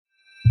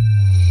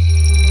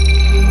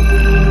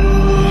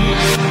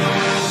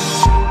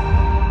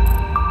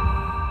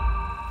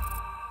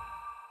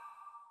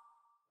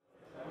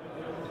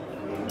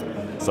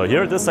So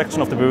here at this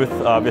section of the booth,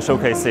 we're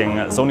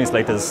showcasing Sony's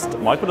latest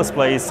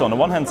microdisplays. So on the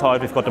one hand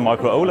side, we've got the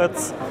micro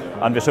OLEDs,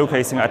 and we're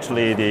showcasing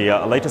actually the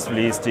latest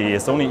release, the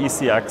Sony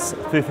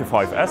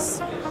ECX355S.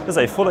 This is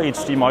a full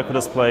HD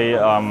microdisplay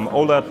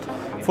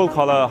OLED, full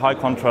color, high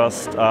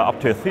contrast, up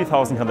to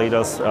 3000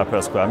 candelas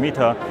per square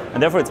meter,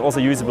 and therefore it's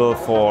also usable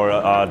for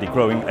the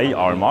growing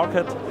AR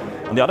market.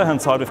 On the other hand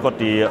side, we've got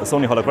the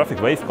Sony holographic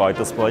waveguide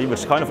display,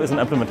 which kind of is an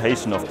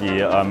implementation of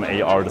the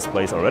AR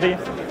displays already.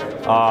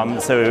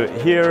 So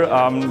here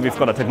we've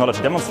got a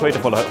technology demonstrator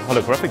for the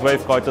holographic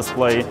waveguide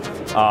display.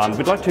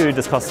 We'd like to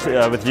discuss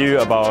with you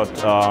about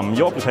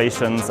your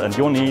applications and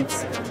your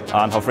needs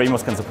and how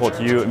FRAMOS can support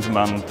you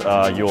implement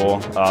your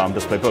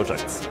display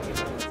projects.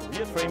 We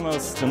at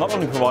FRAMOS do not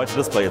only provide the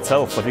display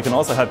itself, but we can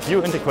also help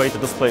you integrate the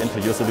display into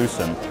your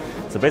solution.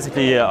 So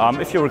basically,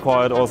 if you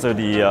required also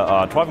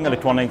the driving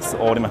electronics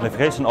or the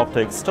magnification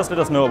optics, just let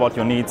us know about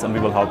your needs and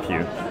we will help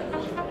you.